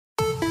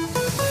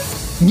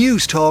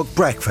News Talk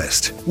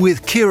Breakfast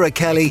with Ciara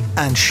Kelly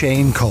and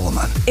Shane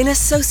Coleman. In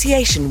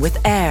association with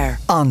AIR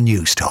on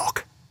News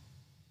Talk.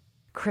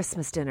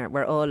 Christmas dinner,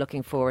 we're all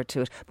looking forward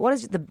to it. But what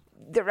is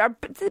there are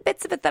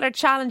bits of it that are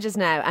challenges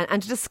now.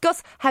 And to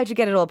discuss how to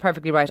get it all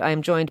perfectly right, I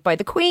am joined by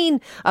the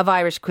Queen of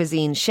Irish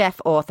Cuisine, chef,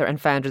 author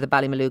and founder of the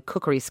Ballymaloe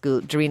Cookery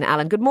School, Darina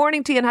Allen. Good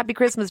morning to you and happy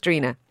Christmas,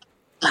 Darina.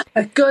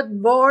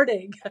 Good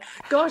morning.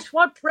 Gosh,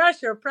 what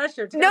pressure.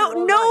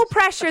 No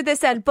pressure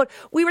this end. But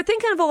we were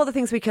thinking of all the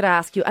things we could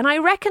ask you. And I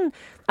reckon,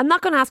 I'm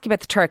not going to ask you about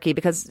the turkey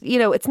because, you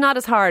know, it's not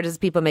as hard as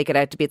people make it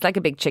out to be. It's like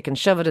a big chicken.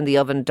 Shove it in the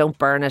oven. Don't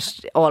burn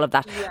it. All of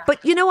that. Yeah.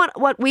 But you know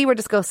what we were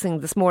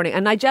discussing this morning?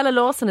 And Nigella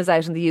Lawson is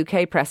out in the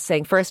UK press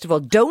saying, first of all,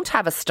 don't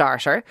have a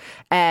starter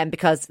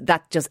because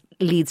that just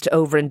leads to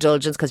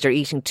overindulgence because you're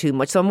eating too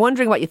much. So I'm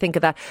wondering what you think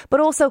of that. But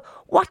also,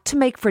 what to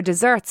make for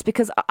desserts?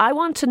 Because I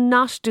want to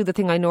not do the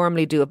thing I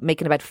normally do of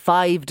making about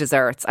 5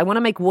 desserts. I want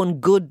to make one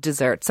good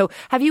dessert. So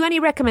have you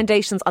any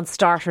recommendations on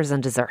starters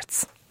and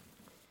desserts?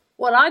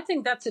 Well, I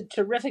think that's a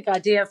terrific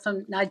idea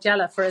from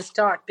Nigella for a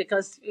start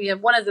because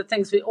one of the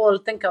things we all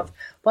think of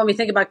when we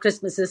think about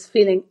Christmas is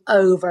feeling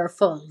over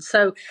full.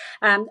 So,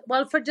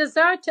 well, for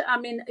dessert, I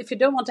mean, if you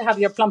don't want to have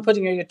your plum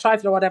pudding or your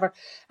trifle or whatever,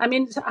 I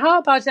mean, how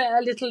about a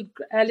little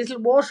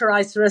water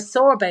ice or a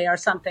sorbet or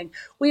something?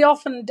 We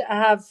often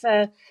have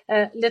a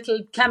little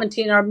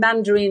clementine or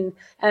mandarin,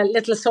 a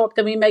little sort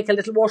that we make a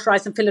little water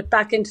ice and fill it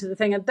back into the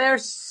thing. And they're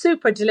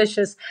super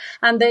delicious.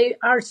 And they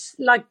are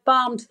like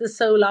balm to the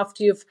soul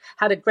after you've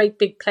had a great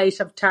big plate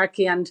of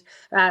turkey and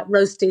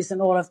roasties and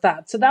all of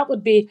that. So that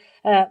would be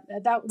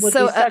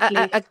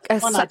certainly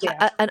one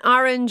idea. An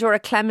orange or a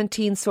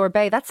clementine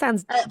sorbet. That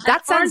sounds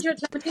orange or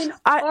clementine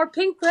or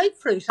pink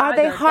grapefruit. Are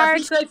they hard?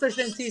 Pink grapefruit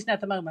in season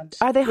at the moment.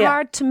 Are they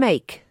hard to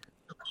make?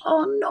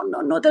 Oh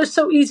no! They're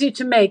so easy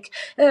to make.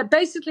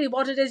 Basically,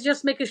 what it is,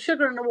 just make a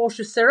sugar and a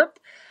water syrup.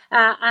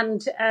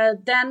 And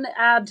then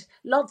add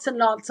lots and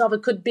lots of,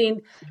 it could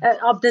be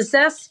of the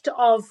zest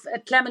of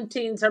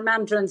clementines or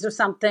mandarins or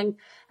something,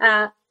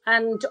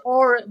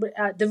 or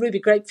the ruby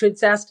grapefruit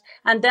zest,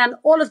 and then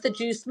all of the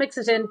juice, mix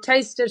it in,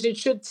 taste it. It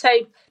should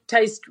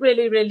taste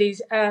really, really.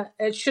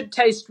 It should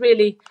taste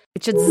really.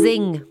 It should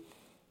zing.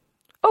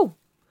 Oh,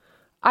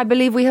 I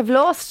believe we have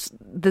lost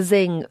the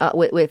zing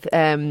with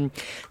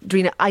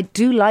Darina. I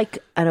do like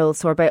an old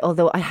sorbet,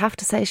 although I have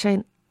to say,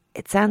 Shane,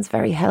 it sounds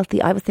very healthy.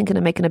 I was thinking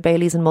of making a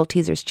Baileys and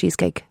Maltesers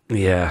cheesecake.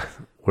 Yeah,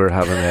 we're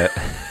having it.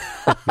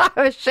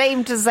 I'm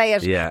ashamed to say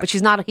it, but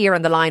she's not here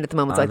on the line at the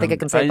moment, so I think I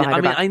can say it behind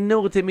her back. I know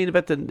what they mean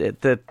about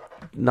the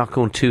not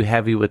going too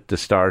heavy with the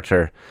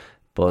starter,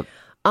 but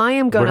I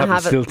am going to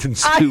have Stilton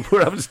soup.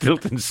 We're having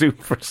Stilton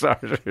soup for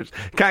starters.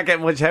 Can't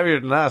get much heavier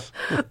than that.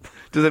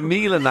 There's a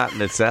meal in that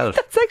in itself.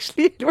 That's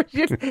actually,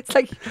 it's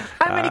like,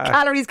 how many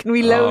calories can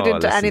we load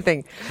into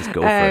anything? Just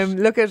go for it.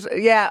 Look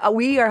at,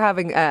 we are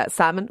having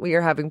salmon, we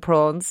are having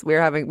prawns,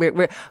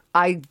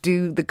 I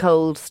do the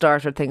cold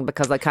starter thing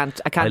because I can't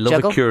I love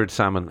juggle. a cured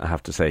salmon, I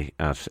have to say,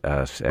 at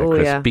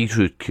Chris.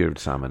 Beetroot cured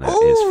salmon is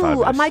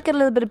fabulous. I might get a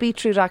little bit of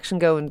beetroot action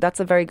going. That's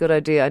a very good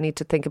idea. I need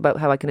to think about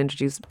how I can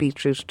introduce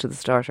beetroot to the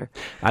starter.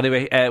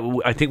 Anyway,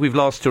 I think we've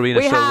lost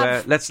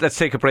Darina, let's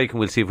take a break and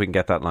we'll see if we can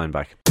get that line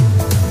back.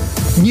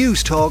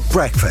 News Talk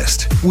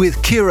Breakfast with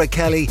Ciara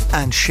Kelly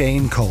and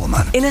Shane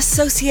Coleman. in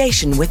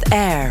association with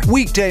AIR.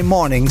 Weekday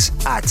mornings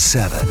at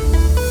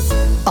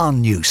 7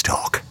 on News Talk.